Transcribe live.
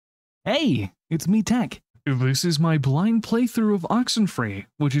Hey, it's me, Tech. This is my blind playthrough of Oxenfree,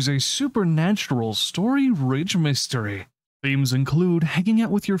 which is a supernatural, story-rich mystery. Themes include hanging out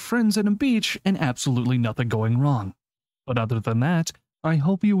with your friends at a beach and absolutely nothing going wrong. But other than that, I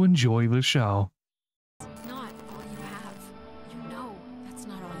hope you enjoy the show. It's not all you have. You know that's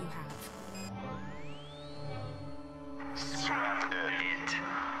not all you have. Scrap it.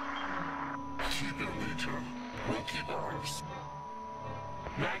 Keep it later. We'll keep ours.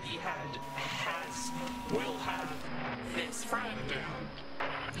 Maggie has, will have this friend.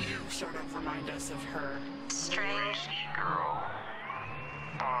 You sort of remind us of her. Strange Girl.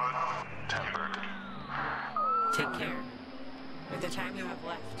 Odd-tempered. Take care with the time you have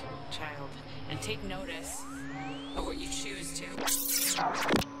left, child, and take notice of what you choose to.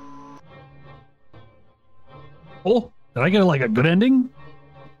 Oh, did I get like a good ending?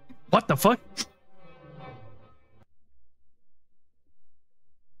 What the fuck?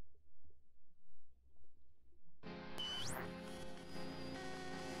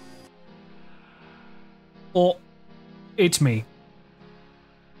 Oh, it's me.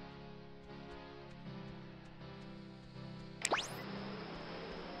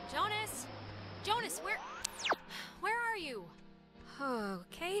 Jonas, where are you?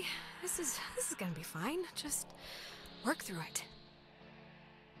 Okay, this is gonna be fine. Just work through it.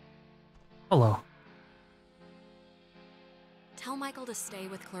 Hello. Tell Michael to stay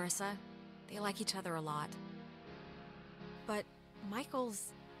with Clarissa. They like each other a lot. But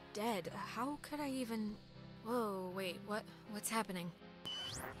Michael's dead. How could I even... Whoa, wait, what's happening?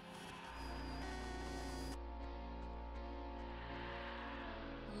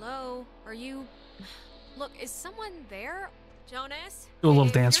 Hello? Are you... Look, is someone there? Jonas? Do a little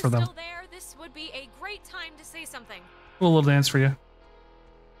If dance you're for them. still there, this would be a great time to say something. Do a little dance for you.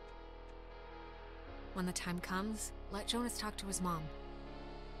 When the time comes, let Jonas talk to his mom.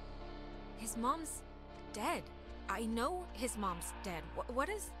 His mom's dead. I know his mom's dead. What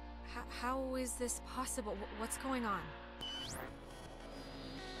is... How is this possible? What's going on?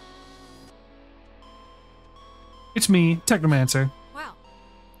 It's me, Technomancer. Wow,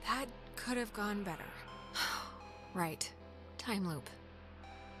 that could have gone better. Right. Time loop.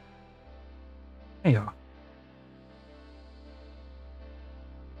 Heyo.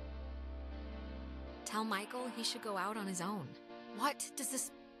 Tell Michael he should go out on his own. What does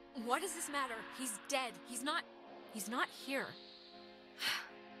this matter? He's dead. He's not here.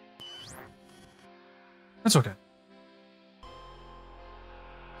 That's okay.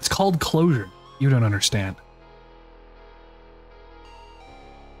 It's called closure. You don't understand.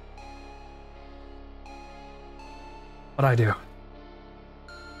 But I do.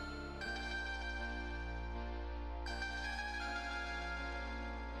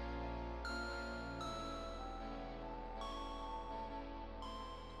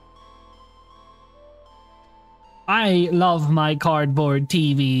 I love my cardboard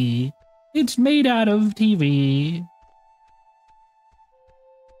TV. It's made out of TV.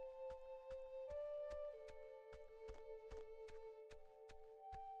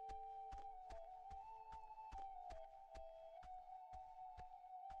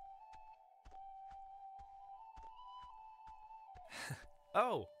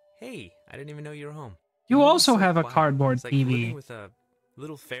 Oh, hey, I didn't even know you were home. You also So have a quiet. cardboard It's like living TV. with a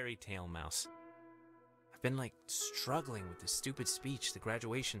little fairy tale mouse. I've been like struggling with this stupid speech, the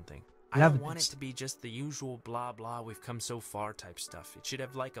graduation thing. I Yeah, don't but want it it's- to be just the usual blah blah we've come so far type stuff. It should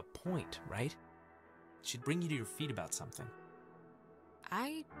have like a point, right? It should bring you to your feet about something.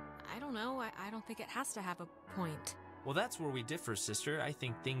 I don't know. I don't think it has to have a point. Well, that's where we differ, sister. I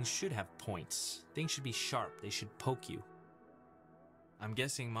think things should have points. Things should be sharp. They should poke you. I'm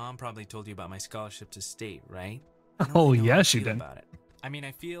guessing Mom probably told you about my scholarship to state, right? I don't Oh, really know how yeah, I she feel did. about it. I mean,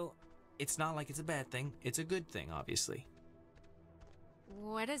 I feel it's not like it's a bad thing. It's a good thing, obviously.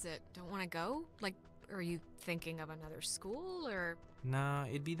 What is it? Don't want to go? Like, are you thinking of another school or... Nah,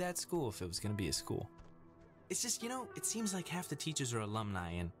 it'd be that school if it was gonna be a school. It's just, it seems like half the teachers are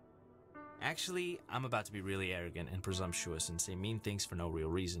alumni and... Actually, I'm about to be really arrogant and presumptuous and say mean things for no real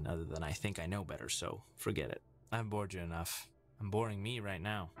reason other than I think I know better, so forget it. I've bored you enough. I'm boring me right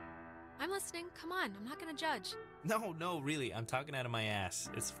now. I'm listening. Come on. I'm not gonna judge. No, really, I'm talking out of my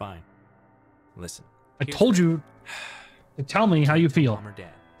ass. It's fine. Listen. I here's told the- you to tell me how you Can't tell feel. Mom or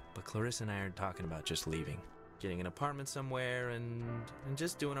Dad, but Clarissa and I are talking about just leaving. Getting an apartment somewhere and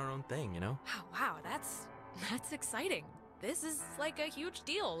just doing our own thing, Oh, wow, that's exciting. This is like a huge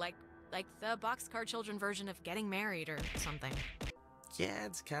deal, like the Boxcar Children version of getting married or something. Yeah,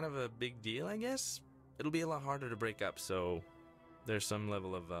 it's kind of a big deal, I guess. It'll be a lot harder to break up, so there's some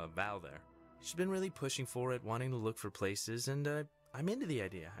level of vow there. She's been really pushing for it, wanting to look for places, and I'm into the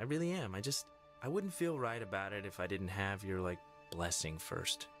idea. I really am. I wouldn't feel right about it if I didn't have your, like, blessing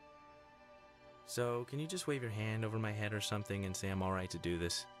first. So, can you just wave your hand over my head or something and say I'm alright to do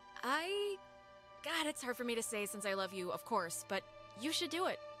this? God, it's hard for me to say since I love you, of course, but you should do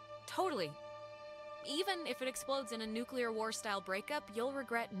it. Totally. Even if it explodes in a nuclear war-style breakup, you'll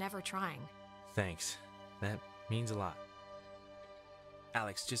regret never trying. Thanks. That means a lot.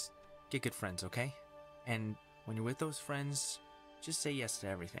 Alex, just get good friends, okay? And when you're with those friends, just say yes to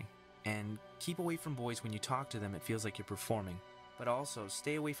everything. And keep away from boys when you talk to them, it feels like you're performing. But also,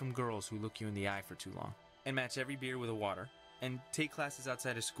 stay away from girls who look you in the eye for too long. And match every beer with a water. And take classes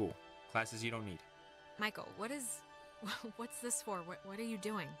outside of school. Classes you don't need. Michael, what's this for? What are you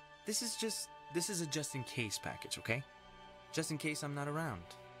doing? This is a just-in-case package, okay? Just in case I'm not around.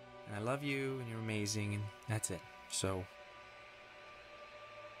 And I love you, and you're amazing, and that's it. So...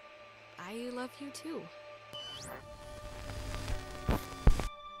 I love you too.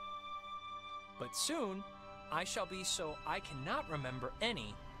 But soon, I shall be so I cannot remember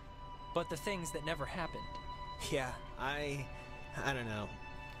any, but the things that never happened. Yeah, I don't know.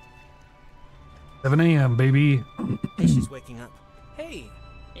 7 a.m., baby. Hey, she's waking up. Hey!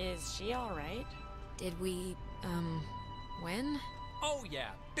 Is she alright? Did we, win? Oh yeah,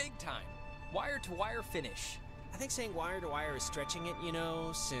 big time! Wire-to-wire finish. I think saying wire to wire is stretching it, you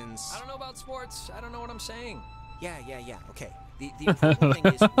know, since... I don't know about sports, I don't know what I'm saying. Yeah, okay. The important thing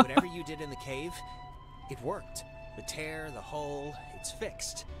is, whatever you did in the cave, it worked. The tear, the hole, it's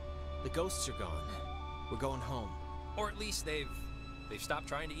fixed. The ghosts are gone. We're going home. Or at least they've stopped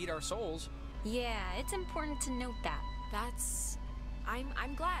trying to eat our souls. Yeah, it's important to note that.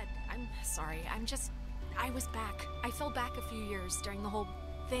 I'm glad. I'm sorry. I was back. I fell back a few years during the whole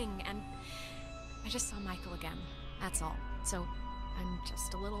thing, and I just saw Michael again. That's all. So, I'm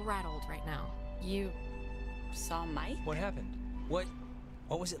just a little rattled right now. You saw Mike? What happened? What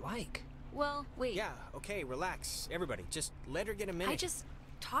was it like? Well, wait. Yeah, okay, relax. Everybody, just let her get a minute. I just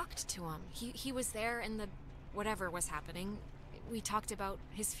talked to him. He was there in the whatever was happening. We talked about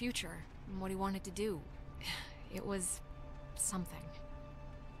his future and what he wanted to do. It was something.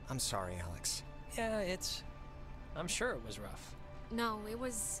 I'm sorry, Alex. Yeah, I'm sure it was rough. No, it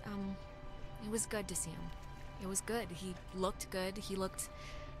was good to see him. It was good. He looked good. He looked,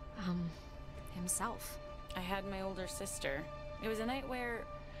 himself. I had my older sister. It was a night where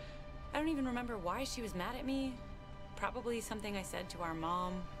I don't even remember why she was mad at me. Probably something I said to our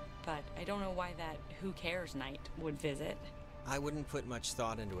mom, but I don't know why that who cares night would visit. I wouldn't put much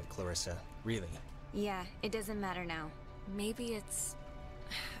thought into it, Clarissa. Really. Yeah, it doesn't matter now. Maybe it's,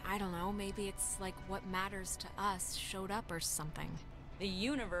 I don't know, maybe it's like what matters to us showed up or something. The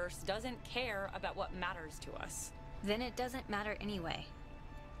universe doesn't care about what matters to us. Then it doesn't matter anyway.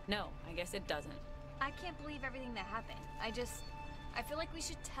 No, I guess it doesn't. I can't believe everything that happened. I feel like we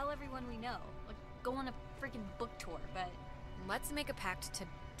should tell everyone we know. Like, go on a freaking book tour, but... Let's make a pact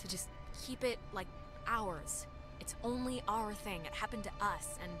to just keep it, like, ours. It's only our thing. It happened to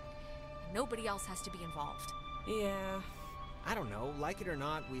us, and nobody else has to be involved. Yeah. I don't know, like it or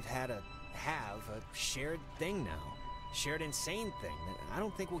not, we've have a shared thing now. Shared insane thing that I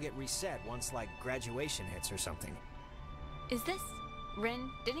don't think will get reset once, like, graduation hits or something. Is this... Rin,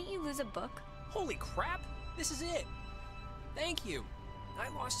 didn't you lose a book? Holy crap! This is it! Thank you! I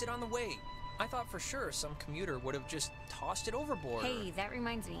lost it on the way. I thought for sure some commuter would have just tossed it overboard. Hey, that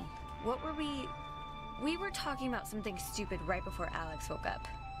reminds me. What were we... We were talking about something stupid right before Alex woke up.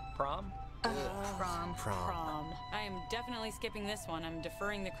 Prom? Prom. I am definitely skipping this one. I'm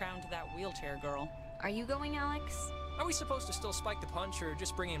deferring the crown to that wheelchair girl. Are you going, Alex? Are we supposed to still spike the punch or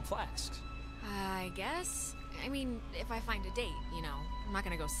just bring in flasks? I guess. I mean, if I find a date, you know. I'm not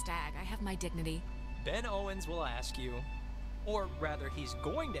gonna go stag. I have my dignity. Ben Owens will ask you. Or rather, he's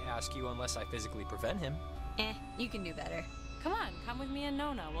going to ask you unless I physically prevent him. You can do better. Come on, come with me and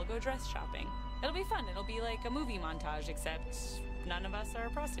Nona. We'll go dress shopping. It'll be fun. It'll be like a movie montage, except none of us are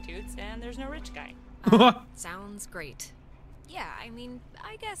prostitutes and there's no rich guy. Sounds great. Yeah, I mean,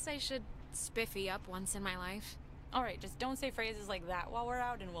 I guess I should spiffy up once in my life. All right, just don't say phrases like that while we're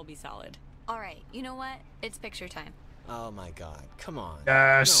out and we'll be solid. All right, you know what? It's picture time. Oh my god, come on.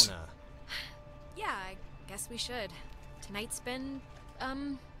 Yes. Nona. Yeah, I guess we should. Tonight's been,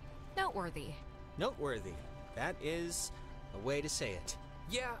 noteworthy. Noteworthy. That is a way to say it.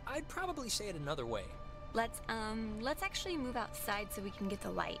 Yeah, I'd probably say it another way. Let's actually move outside so we can get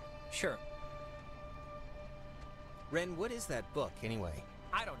the light. Sure. Ren, what is that book, anyway?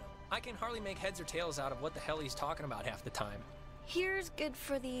 I don't know. I can hardly make heads or tails out of what the hell he's talking about half the time. Here's good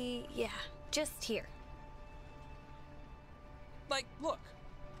for the... yeah, just here. Like, look.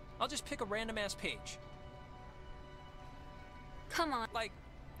 I'll just pick a random-ass page. Come on. Like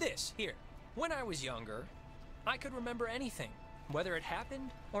this, here. When I was younger, I could remember anything, whether it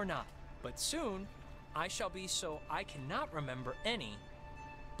happened or not. But soon, I shall be so I cannot remember any,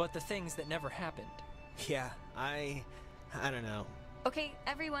 but the things that never happened. Yeah, I don't know. Okay,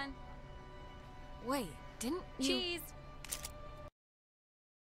 everyone. Wait, didn't you... Cheese!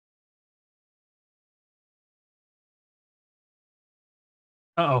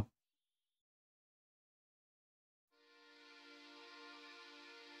 Uh-oh.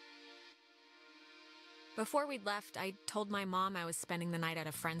 Before we'd left, I told my mom I was spending the night at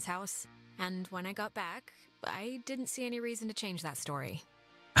a friend's house, and when I got back, I didn't see any reason to change that story.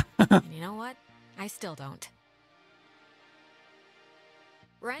 And you know what? I still don't.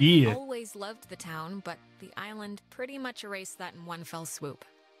 Ren always loved the town, but the island pretty much erased that in one fell swoop.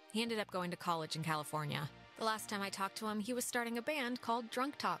 He ended up going to college in California. The last time I talked to him, he was starting a band called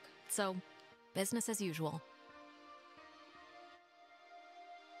Drunk Talk, so business as usual.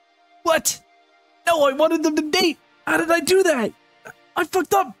 What? No, I wanted them to date. How did I do that? I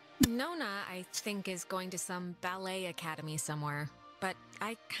fucked up. Nona, I think, is going to some ballet academy somewhere, but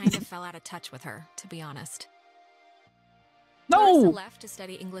I kind of fell out of touch with her, to be honest. No! Marissa left to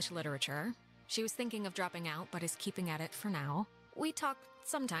study English literature. She was thinking of dropping out, but is keeping at it for now. We talk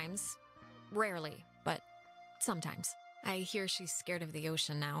sometimes. Rarely, but sometimes. I hear she's scared of the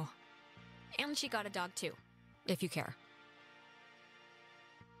ocean now. And she got a dog too, if you care.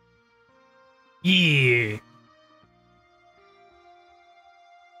 Yeah.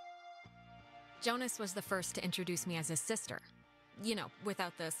 Jonas was the first to introduce me as his sister. You know,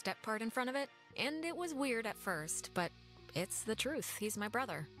 without the step part in front of it. And it was weird at first, but it's the truth. He's my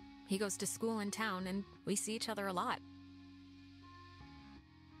brother. He goes to school in town, and we see each other a lot.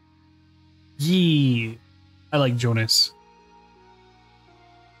 Yeah. I like Jonas.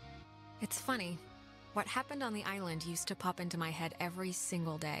 It's funny. What happened on the island used to pop into my head every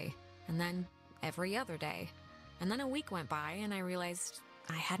single day. And then every other day. And then a week went by, and I realized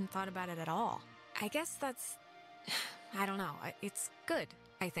I hadn't thought about it at all. I guess that's... I don't know. It's good,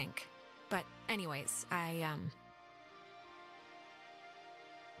 I think. But anyways,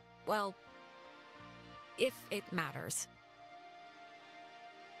 well, if it matters.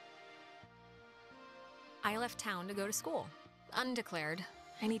 I left town to go to school. Undeclared.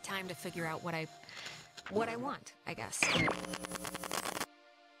 I need time to figure out what I want, I guess.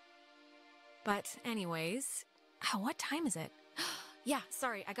 But anyways, what time is it? Yeah,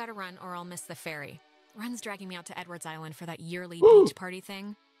 sorry, I gotta run or I'll miss the ferry. Ren's dragging me out to Edwards Island for that yearly beach party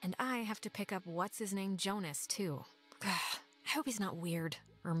thing. And I have to pick up what's-his-name Jonas, too. I hope he's not weird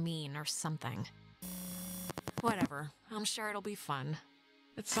or mean or something. Whatever, I'm sure it'll be fun.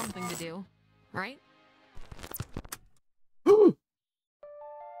 It's something to do, right?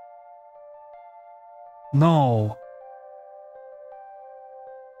 No.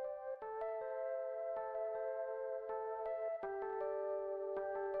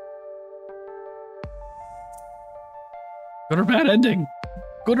 Good or bad ending?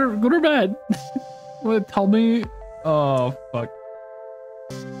 Good or bad? What? Tell me. Oh fuck.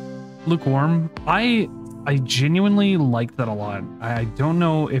 Lukewarm. I genuinely like that a lot. I don't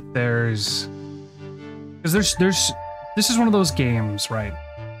know if there's, because there's this is one of those games, right?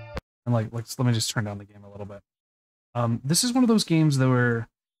 And like let me just turn down the game a little bit. This is one of those games that where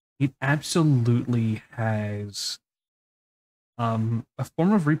it absolutely has a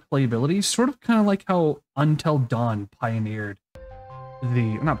form of replayability, sort of kind of like how Until Dawn pioneered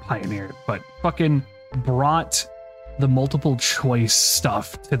not pioneered, but fucking brought the multiple choice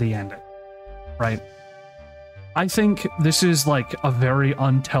stuff to the ending, right? I think this is like a very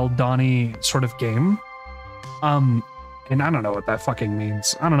Until Dawn-y sort of game. And I don't know what that fucking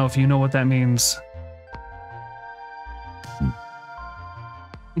means. I don't know if you know what that means.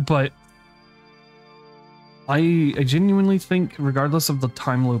 But I genuinely think, regardless of the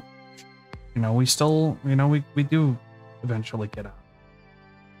time loop, you know, we still, you know, we do eventually get out.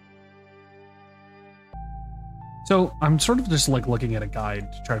 So I'm sort of just like looking at a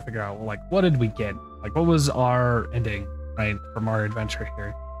guide to try to figure out, like, what did we get? Like, what was our ending, right, from our adventure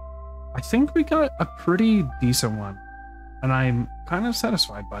here? I think we got a pretty decent one, and I'm kind of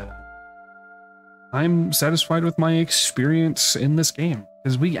satisfied by that. I'm satisfied with my experience in this game,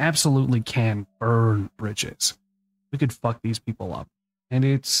 because we absolutely can burn bridges. We could fuck these people up. And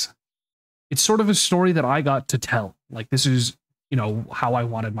it's sort of a story that I got to tell. Like, this is, you know, how I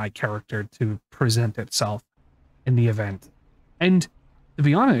wanted my character to present itself in the event. And to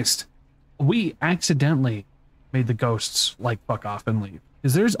be honest, we accidentally made the ghosts like fuck off and leave.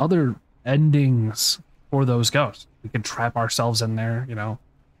 Because there's other endings for those ghosts. We could trap ourselves in there, you know,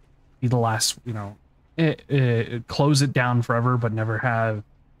 be the last, you know, close it down forever, but never have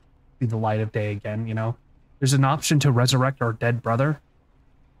see the light of day again, you know? There's an option to resurrect our dead brother,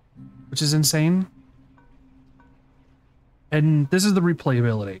 which is insane. And this is the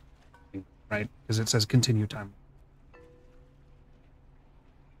replayability, right? Because it says continue time.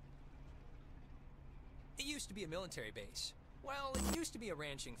 It used to be a military base. Well, it used to be a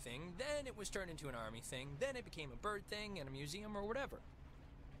ranching thing, then it was turned into an army thing, then it became a bird thing and a museum or whatever.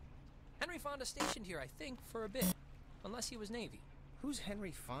 Henry Fonda stationed here, I think, for a bit. Unless he was Navy. Who's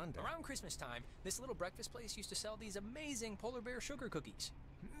Henry Fonda? Around Christmas time, this little breakfast place used to sell these amazing polar bear sugar cookies.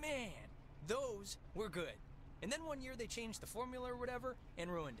 Man, those were good. And then one year they changed the formula or whatever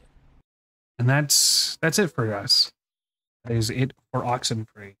and ruined it. And that's it for us. That is it for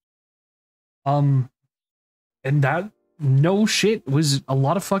Oxenfree. And that, no shit, was a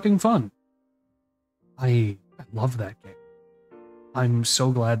lot of fucking fun. I love that game. I'm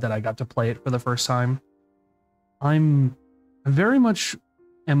so glad that I got to play it for the first time. I very much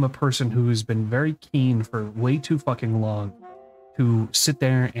am a person who's been very keen for way too fucking long to sit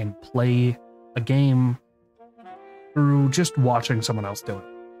there and play a game through just watching someone else do it.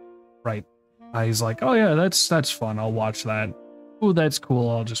 Right? I was like, oh yeah, that's fun, I'll watch that. Oh, that's cool,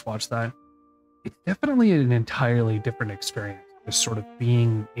 I'll just watch that. It's definitely an entirely different experience, just sort of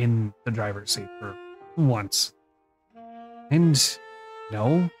being in the driver's seat for once. And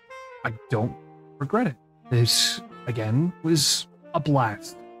no, I don't regret it. This, again, was a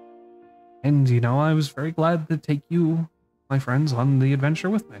blast. And, you know, I was very glad to take you, my friends, on the adventure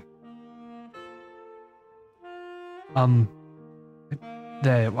with me. I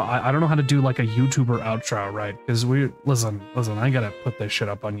don't know how to do like a YouTuber outro, right? Because listen, I gotta put this shit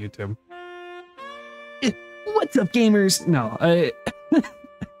up on YouTube. What's up, gamers? No, I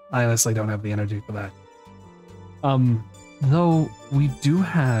honestly don't have the energy for that. Though we do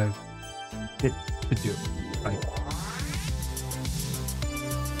have it to do, right?